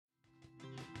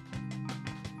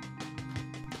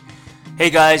Hey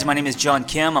guys, my name is John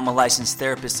Kim. I'm a licensed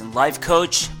therapist and life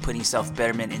coach, putting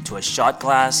self-betterment into a shot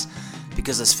glass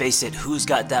because let's face it, who's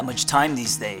got that much time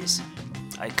these days?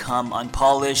 I come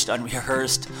unpolished,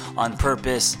 unrehearsed, on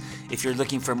purpose. If you're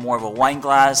looking for more of a wine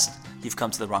glass, you've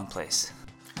come to the wrong place.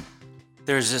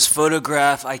 There's this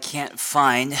photograph I can't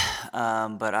find,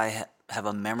 but I have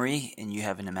a memory and you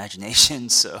have an imagination,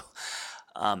 so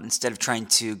instead of trying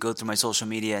to go through my social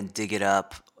media and dig it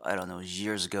up, I don't know, it was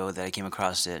years ago that I came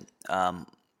across it.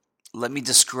 Let me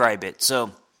describe it.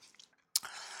 So,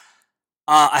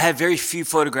 I have very few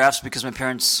photographs because my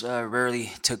parents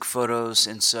rarely took photos,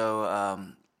 and so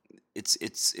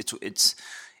it's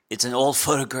an old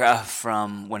photograph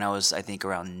from when I was, I think,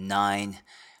 around 9.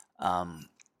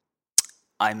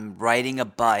 I'm riding a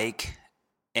bike,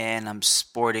 and I'm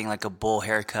sporting like a bull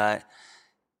haircut.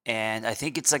 And I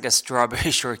think it's like a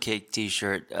strawberry shortcake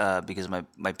T-shirt because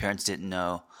my parents didn't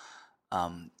know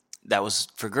that was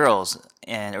for girls,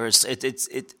 and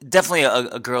it's definitely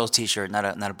a girl's T-shirt, not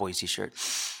a boy's T-shirt.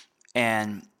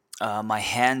 And my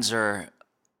hands are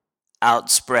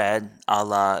outspread, a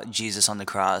la Jesus on the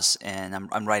cross, and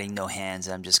I'm writing no hands,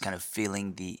 and I'm just kind of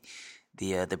feeling the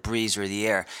breeze or the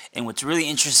air. And what's really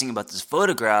interesting about this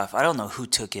photograph, I don't know who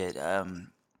took it,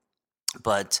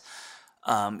 but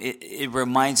it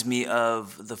reminds me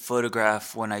of the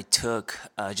photograph when I took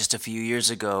just a few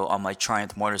years ago on my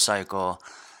Triumph motorcycle.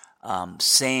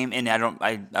 Same, and I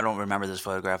don't remember this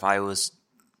photograph. I was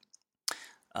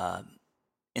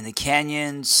in the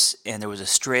canyons, and there was a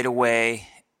straightaway,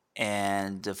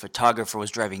 and the photographer was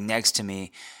driving next to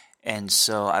me, and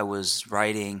so I was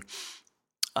riding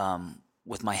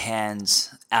with my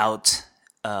hands out,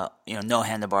 no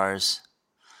handlebars,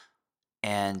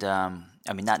 and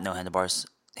I mean, not no handlebars,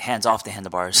 hands off the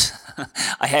handlebars.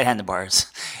 I had handlebars,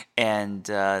 and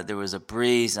there was a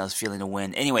breeze, and I was feeling the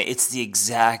wind. Anyway, it's the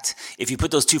exact. If you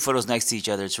put those two photos next to each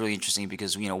other, it's really interesting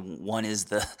because one is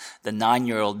the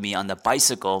 9-year-old me on the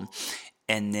bicycle,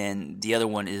 and then the other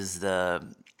one is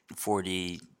the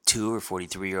 42 or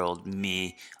 43-year-old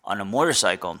me on a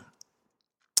motorcycle.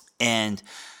 And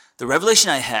the revelation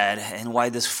I had, and why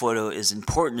this photo is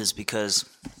important, is because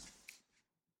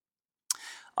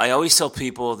I always tell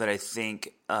people that I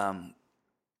think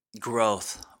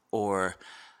growth or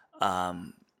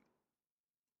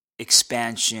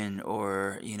expansion,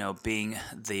 or being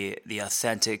the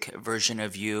authentic version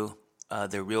of you,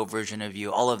 the real version of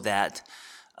you, all of that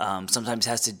sometimes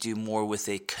has to do more with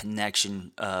a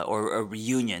connection or a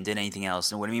reunion than anything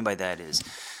else. And what I mean by that is,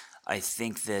 I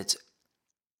think that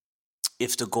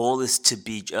if the goal is to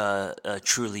be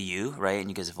truly you, right? And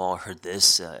you guys have all heard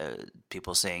this,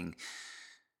 people saying,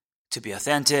 to be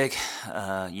authentic,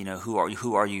 who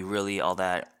are you really? All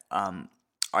that.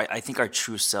 I think our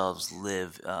true selves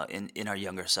live in our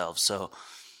younger selves. So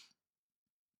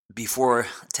before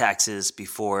taxes,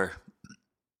 before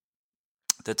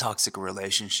the toxic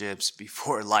relationships,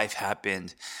 before life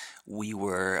happened, we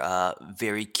were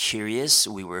very curious.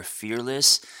 We were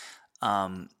fearless.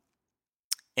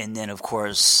 And then, of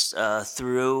course,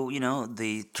 through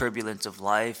the turbulence of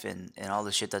life and all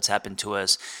the shit that's happened to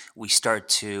us, we start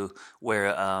to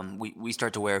wear we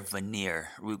start to wear veneer.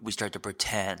 We start to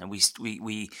pretend, and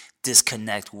we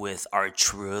disconnect with our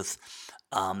truth,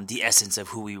 the essence of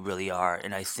who we really are.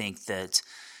 And I think that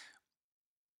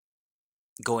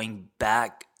going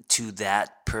back to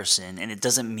that person, and it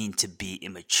doesn't mean to be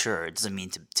immature. It doesn't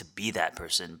mean to be that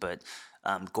person, but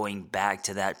going back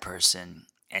to that person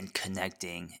and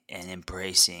connecting and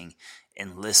embracing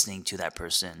and listening to that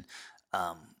person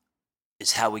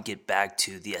is how we get back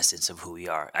to the essence of who we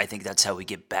are. I think that's how we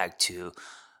get back to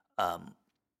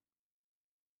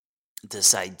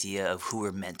this idea of who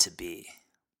we're meant to be.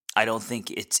 I don't think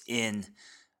it's in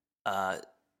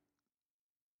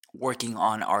working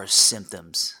on our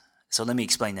symptoms. So let me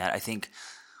explain that. I think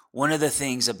one of the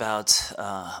things about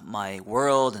my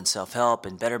world and self-help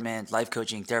and betterment, life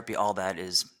coaching, therapy, all that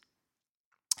is,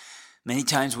 many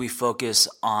times we focus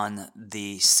on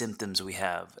the symptoms we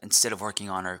have instead of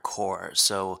working on our core.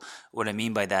 So what I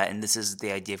mean by that, and this is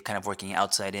the idea of kind of working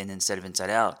outside in instead of inside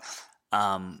out,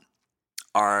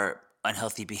 are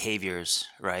unhealthy behaviors,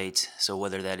 right? So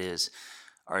whether that is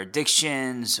our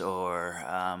addictions or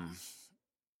our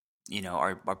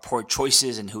poor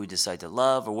choices and who we decide to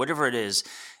love, or whatever it is,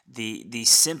 the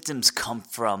symptoms come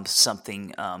from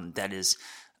something that is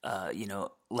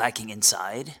lacking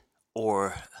inside,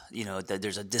 or that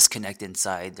there's a disconnect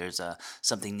inside. There's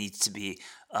something needs to be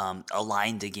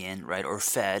aligned again, right, or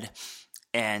fed.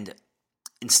 And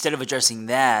instead of addressing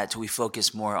that, we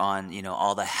focus more on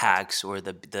all the hacks, or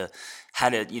the how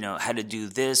to do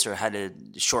this, or how to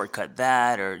shortcut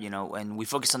that, or and we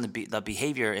focus on the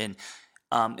behavior. And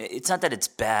It's not that it's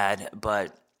bad,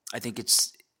 but I think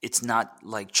it's not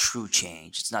like true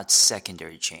change. It's not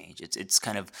secondary change. It's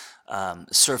kind of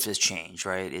surface change,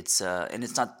 right? And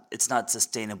it's not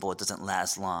sustainable. It doesn't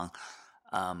last long.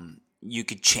 You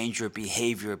could change your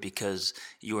behavior because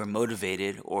you were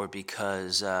motivated, or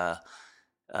because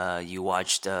you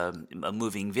watched a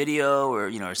moving video,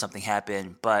 or or something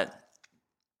happened. But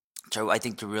so I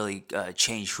think to really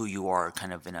change who you are,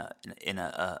 kind of in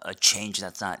a change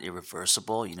that's not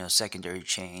irreversible, secondary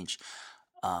change,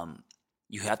 um,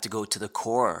 you have to go to the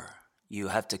core. You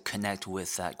have to connect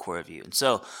with that core of you. And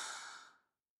so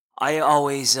I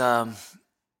always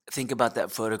think about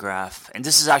that photograph, and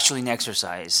this is actually an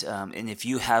exercise. And if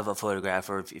you have a photograph,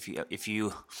 or if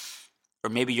you or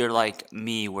maybe you're like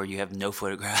me, where you have no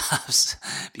photographs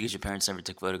because your parents never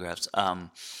took photographs.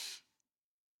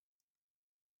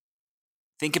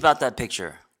 Think about that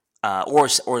picture,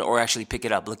 or actually pick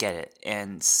it up, look at it,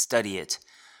 and study it,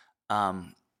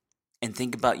 um, and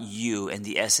think about you and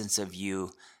the essence of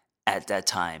you at that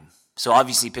time. So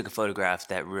obviously, pick a photograph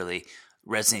that really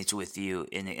resonates with you,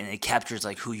 and it captures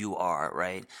like who you are,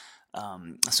 right?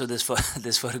 So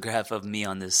this photograph of me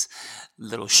on this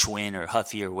little Schwinn or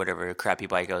Huffy or whatever crappy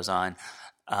bike I was on,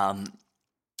 um,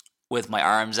 with my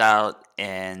arms out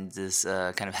and this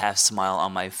kind of half smile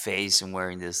on my face, and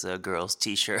wearing this girl's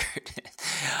t-shirt.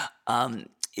 um,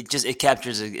 it just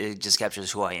captures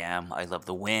who I am. I love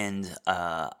the wind,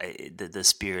 the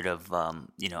spirit of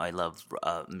I love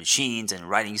machines and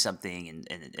writing something,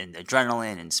 and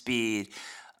adrenaline and speed.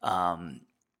 Um,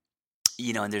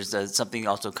 and there's something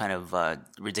also kind of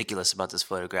ridiculous about this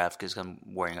photograph, because I'm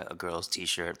wearing a girl's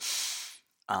t-shirt,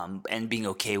 and being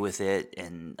okay with it,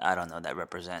 and I don't know, that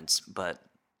represents, but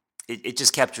it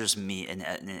just captures me in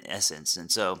essence.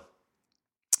 And so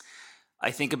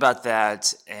I think about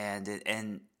that, and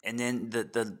then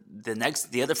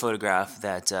the other photograph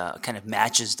that kind of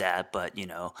matches that, but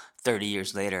 30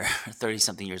 years later, 30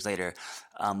 something years later.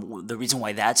 The reason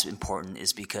why that's important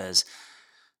is because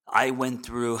I went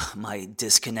through my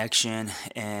disconnection,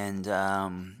 and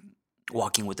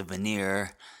walking with a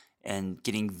veneer, and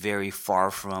getting very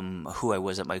far from who I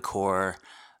was at my core.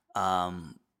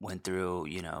 Went through,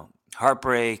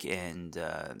 heartbreak, and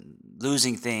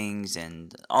losing things,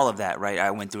 and all of that, right?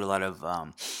 I went through a lot of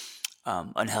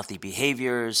unhealthy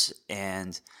behaviors,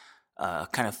 and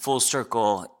kind of full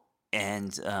circle,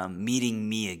 and meeting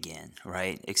me again,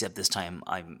 right? Except this time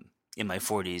I'm in my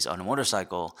 40s on a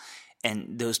motorcycle.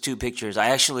 And those two pictures, I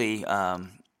actually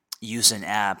use an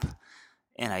app,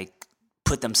 and I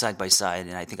put them side by side,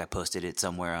 and I think I posted it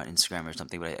somewhere on Instagram or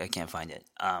something, but I can't find it.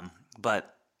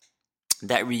 But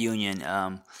that reunion,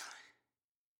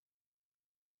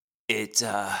 it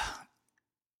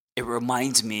it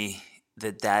reminds me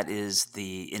that is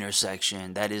the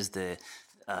intersection. That is the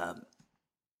uh,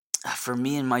 for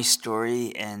me in my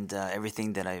story, and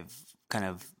everything that I've kind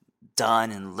of done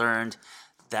and learned.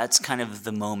 That's kind of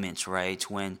the moment, right?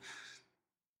 When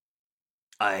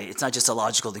it's not just a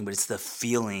logical thing, but it's the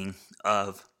feeling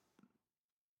of,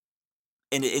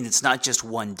 and it's not just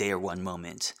one day or one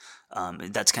moment.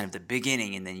 That's kind of the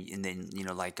beginning, and then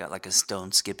like a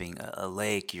stone skipping a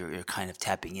lake, you're kind of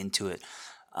tapping into it.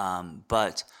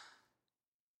 But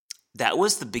that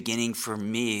was the beginning for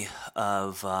me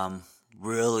of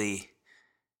really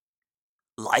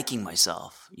liking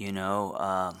myself.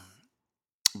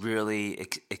 Really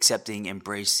accepting,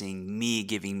 embracing me,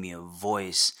 giving me a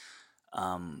voice.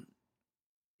 Um,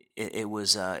 it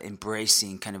was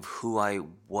embracing kind of who I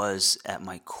was at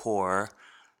my core,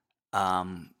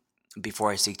 um,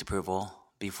 before I seeked approval,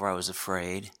 before I was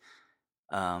afraid,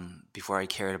 before I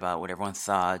cared about what everyone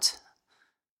thought,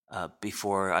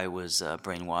 before I was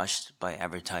brainwashed by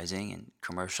advertising and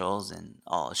commercials and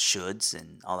all shoulds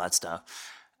and all that stuff.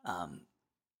 Um,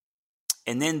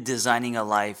 and then designing a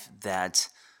life that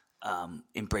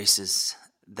embraces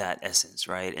that essence,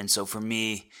 right? And so for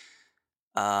me,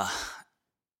 uh,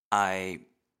 I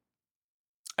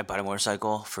I bought a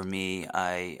motorcycle. For me,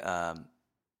 I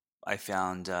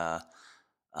found a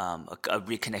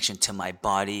reconnection to my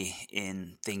body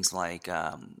in things like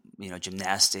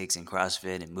gymnastics and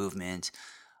CrossFit and movement.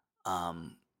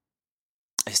 Um,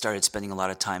 I started spending a lot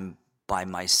of time by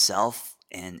myself,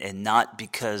 and not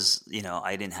because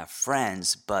I didn't have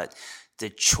friends, but the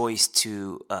choice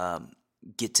to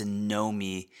get to know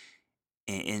me,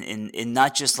 in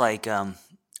not just like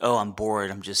oh, I'm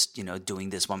bored, I'm just doing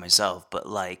this by myself, but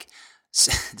like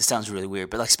this sounds really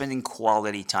weird, but like spending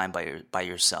quality time by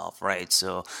yourself, right?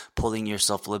 So pulling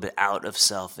yourself a little bit out of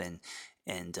self, and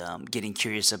getting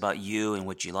curious about you and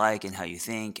what you like and how you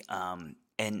think,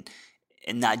 and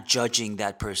not judging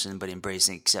that person, but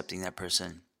embracing, accepting that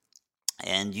person.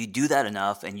 And you do that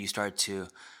enough, and you start to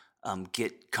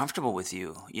get comfortable with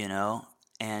you,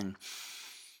 and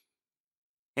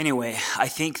anyway, I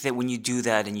think that when you do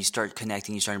that and you start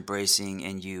connecting, you start embracing,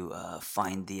 and you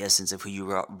find the essence of who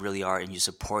you really are, and you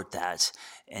support that,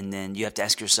 and then you have to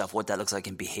ask yourself what that looks like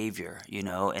in behavior,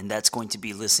 and that's going to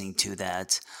be listening to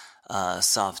that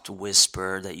soft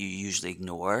whisper that you usually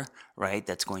ignore, right?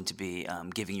 That's going to be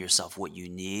giving yourself what you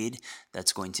need.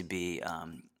 That's going to be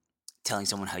telling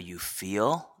someone how you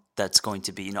feel. That's going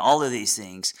to be, all of these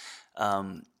things.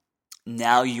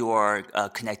 Now you are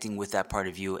connecting with that part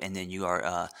of you, and then you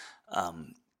are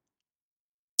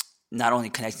not only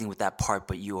connecting with that part,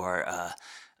 but you are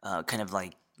kind of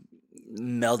like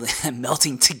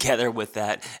melting together with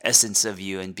that essence of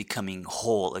you and becoming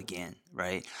whole again,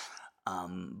 right?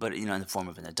 But in the form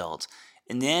of an adult.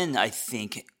 And then I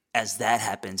think as that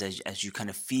happens, as you kind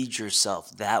of feed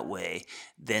yourself that way,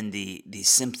 then the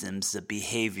symptoms, the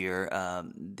behavior,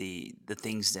 the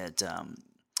things that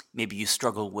maybe you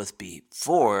struggled with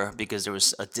before because there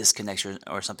was a disconnection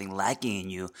or something lacking in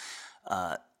you,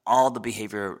 all the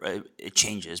behavior it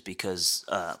changes because,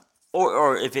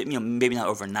 or if it maybe not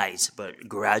overnight, but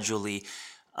gradually.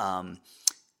 And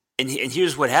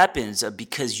here's what happens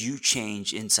because you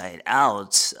change inside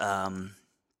out.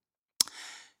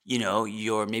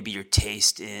 Your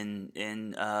taste in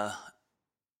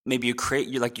maybe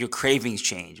your cravings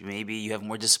change. Maybe you have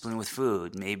more discipline with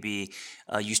food. Maybe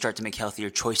you start to make healthier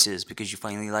choices because you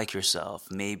finally like yourself.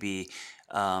 Maybe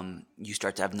you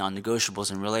start to have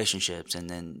non-negotiables in relationships, and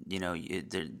then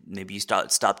maybe you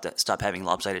stop having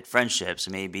lopsided friendships.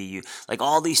 Maybe you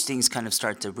all these things kind of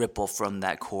start to ripple from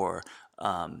that core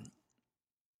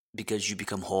because you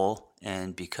become whole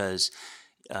and because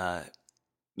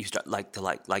you start to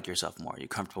like yourself more. You're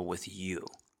comfortable with you.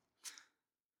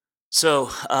 So,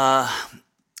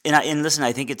 and listen,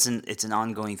 I think it's an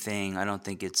ongoing thing. I don't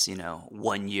think it's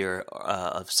 1 year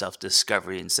of self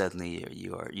discovery and suddenly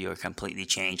you are completely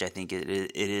changed. I think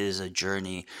it is a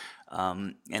journey,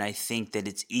 and I think that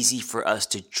it's easy for us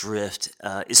to drift,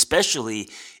 especially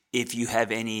if you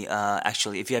have any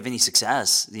if you have any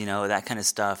success, that kind of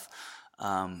stuff.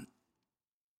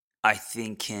 I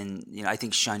think I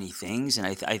think shiny things, and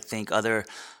I think other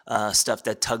stuff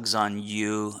that tugs on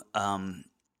you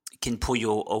can pull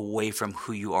you away from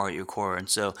who you are at your core. And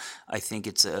so I think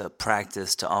it's a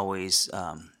practice to always.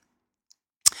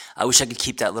 I wish I could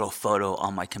keep that little photo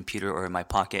on my computer or in my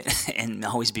pocket and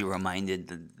always be reminded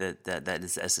that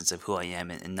is the essence of who I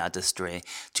am, and not to stray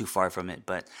too far from it.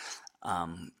 But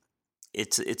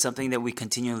it's something that we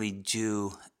continually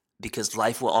do, because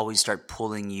life will always start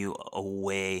pulling you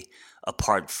away,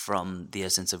 apart from the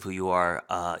essence of who you are,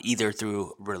 either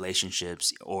through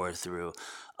relationships or through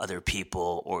other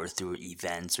people or through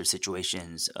events or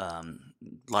situations. A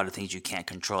lot of things you can't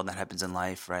control that happens in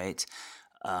life, right?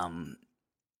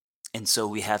 And so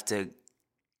we have to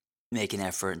make an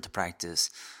effort and to practice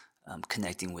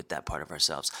connecting with that part of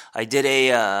ourselves. I did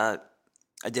a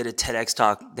TEDx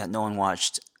talk that no one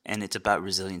watched, and it's about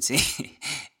resiliency.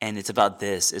 And it's about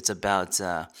this. It's about,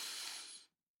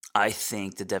 I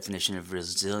think the definition of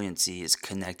resiliency is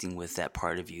connecting with that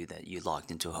part of you that you locked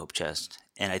into a hope chest.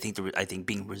 And I think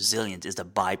being resilient is the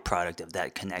byproduct of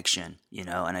that connection,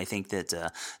 And I think that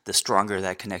the stronger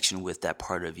that connection with that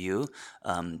part of you,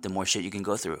 the more shit you can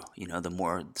go through.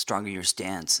 The stronger your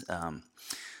stance,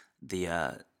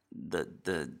 the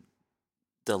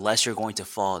less you're going to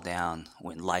fall down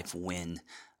when life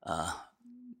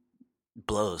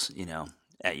blows,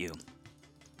 at you.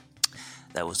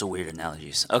 That was the weird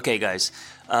analogies. Okay, guys,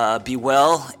 be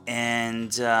well,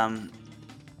 and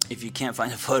if you can't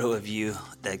find a photo of you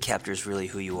that captures really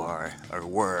who you are or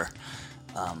were,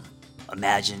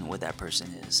 imagine what that person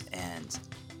is and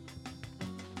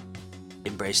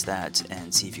embrace that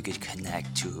and see if you could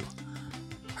connect to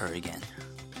her again.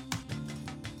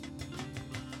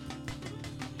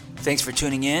 Thanks for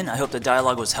tuning in. I hope the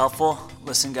dialogue was helpful.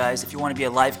 Listen, guys, if you want to be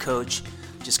a life coach,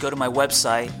 just go to my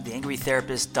website,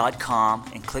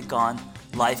 theangrytherapist.com, and click on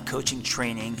Life Coaching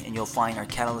Training, and you'll find our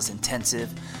Catalyst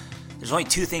Intensive. There's only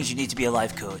 2 things you need to be a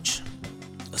life coach: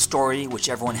 a story, which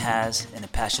everyone has, and a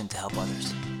passion to help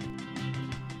others.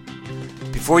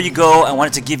 Before you go, I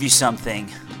wanted to give you something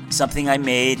I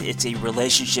made. It's a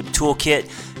relationship toolkit,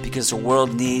 because the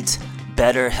world needs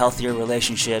better, healthier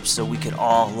relationships so we could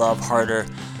all love harder.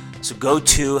 So go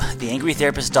to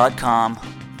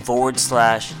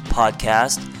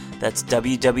theangrytherapist.com/podcast. That's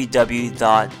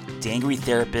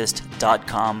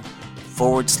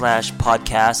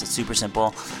www.theangrytherapist.com/podcast. It's super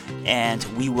simple. And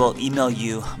we will email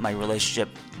you my relationship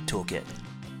toolkit.